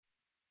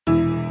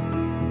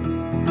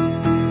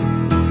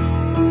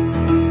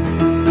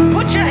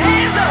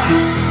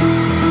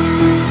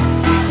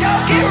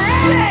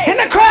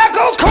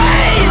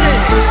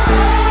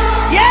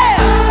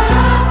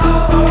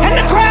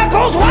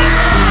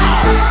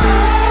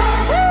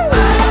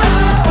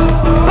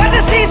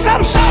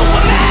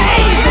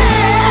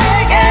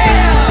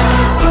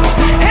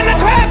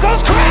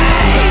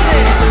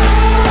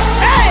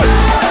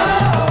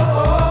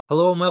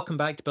welcome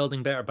back to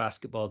Building Better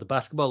Basketball, the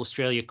Basketball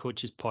Australia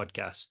Coaches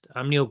Podcast.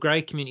 I'm Neil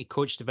Gray, Community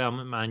Coach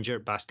Development Manager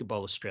at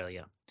Basketball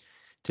Australia.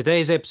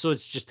 Today's episode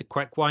is just a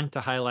quick one to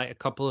highlight a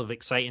couple of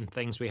exciting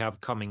things we have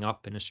coming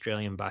up in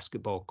Australian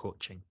basketball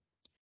coaching.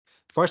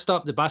 First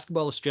up, the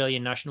Basketball Australia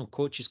National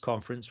Coaches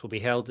Conference will be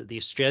held at the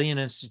Australian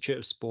Institute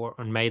of Sport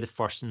on May the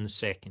 1st and the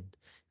 2nd, and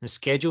the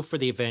schedule for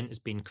the event has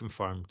been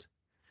confirmed.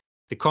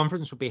 The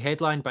conference will be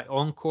headlined by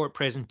on-court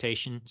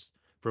presentations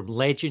from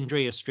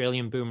legendary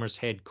Australian Boomers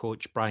head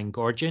coach Brian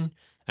Goorjian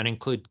and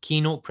include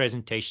keynote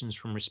presentations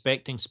from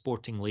respected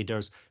sporting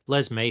leaders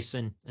Liz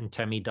Mason and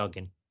Timmy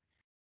Duggan.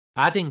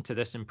 Adding to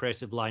this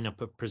impressive lineup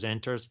of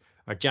presenters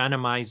are Jana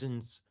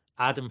Meisens,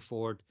 Adam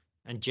Ford,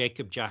 and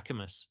Jacob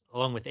Jackamus,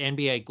 along with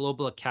NBA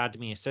Global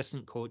Academy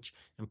assistant coach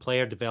and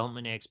player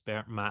development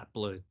expert Matt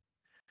Blue.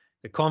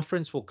 The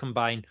conference will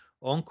combine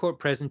on-court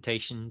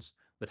presentations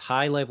with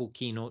high-level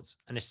keynotes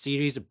and a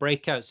series of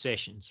breakout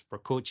sessions for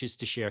coaches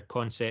to share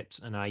concepts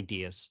and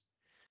ideas.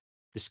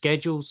 The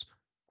schedule's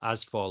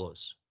as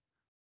follows.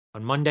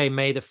 On Monday,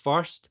 May the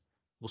 1st,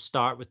 we'll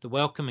start with the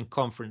welcome and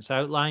conference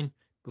outline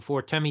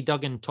before Timmy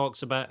Duggan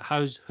talks about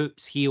how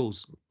hoops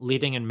heals,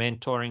 leading and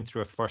mentoring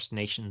through a First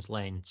Nations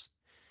lens.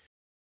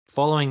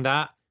 Following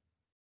that,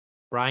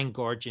 Brian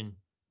Goorjian,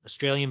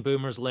 Australian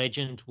Boomers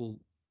legend, will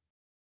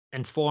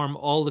inform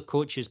all the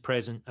coaches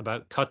present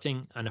about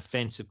cutting and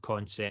offensive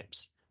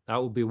concepts. That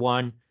will be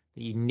one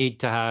that you need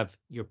to have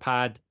your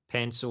pad,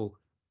 pencil,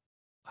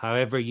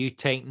 however you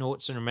take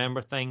notes and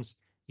remember things,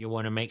 you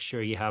want to make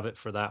sure you have it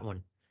for that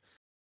one.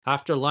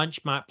 After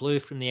lunch, Matt Blue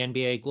from the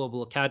NBA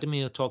Global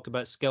Academy will talk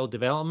about skill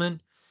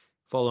development.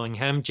 Following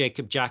him,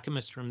 Jacob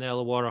Jackamus from the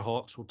Illawarra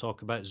Hawks will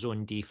talk about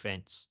zone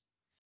defense.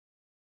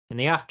 In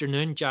the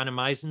afternoon, Jana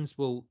Meisens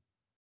will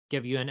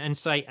give you an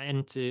insight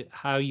into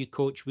how you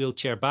coach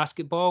wheelchair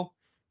basketball,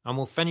 and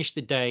we'll finish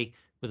the day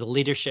with a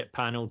leadership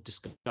panel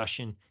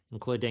discussion,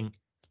 including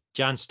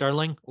Jan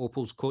Sterling,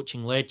 Opal's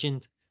coaching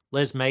legend,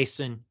 Liz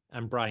Mason,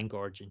 and Brian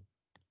Goorjian.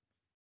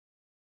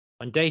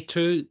 On day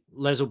 2,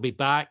 Liz will be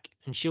back,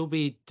 and she'll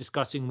be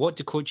discussing what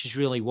do coaches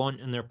really want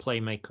in their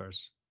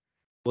playmakers.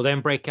 We'll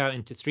then break out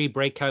into 3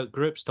 breakout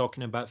groups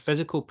talking about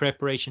physical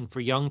preparation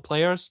for young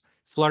players,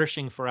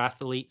 flourishing for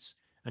athletes,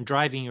 and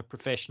driving your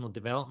professional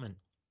development.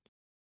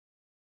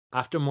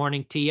 After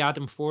morning tea,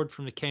 Adam Ford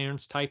from the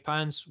Cairns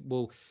Taipans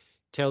will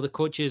tell the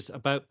coaches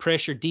about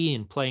pressure D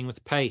and playing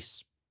with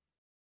pace.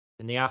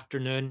 In the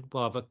afternoon,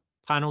 we'll have a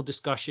panel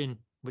discussion,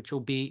 which will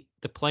be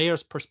the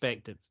player's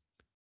perspective.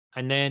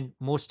 And then,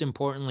 most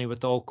importantly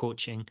with all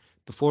coaching,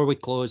 before we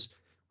close,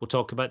 we'll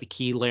talk about the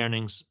key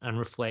learnings and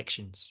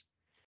reflections.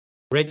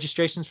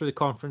 Registrations for the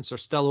conference are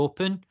still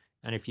open,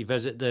 and if you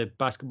visit the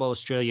Basketball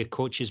Australia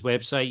Coaches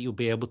website, you'll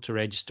be able to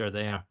register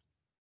there.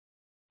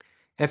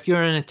 If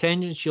you're in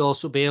attendance, you'll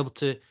also be able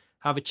to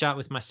have a chat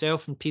with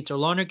myself and Peter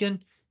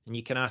Lonergan, and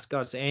you can ask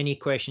us any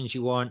questions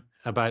you want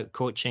about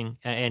coaching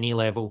at any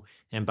level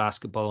in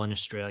basketball in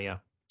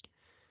Australia.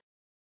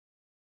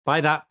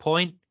 By that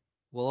point,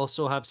 we'll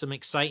also have some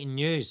exciting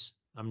news.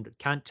 I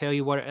can't tell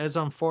you what it is,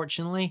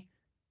 unfortunately,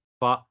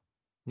 but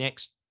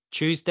next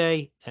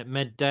Tuesday at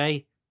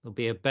midday, there'll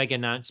be a big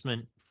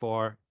announcement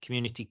for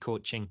community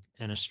coaching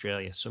in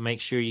Australia. So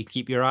make sure you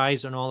keep your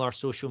eyes on all our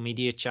social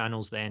media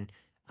channels then,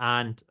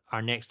 and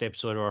our next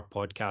episode of our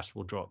podcast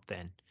will drop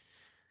then.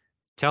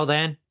 Till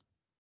then,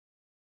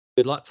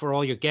 good luck for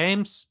all your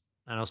games,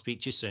 and I'll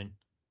speak to you soon.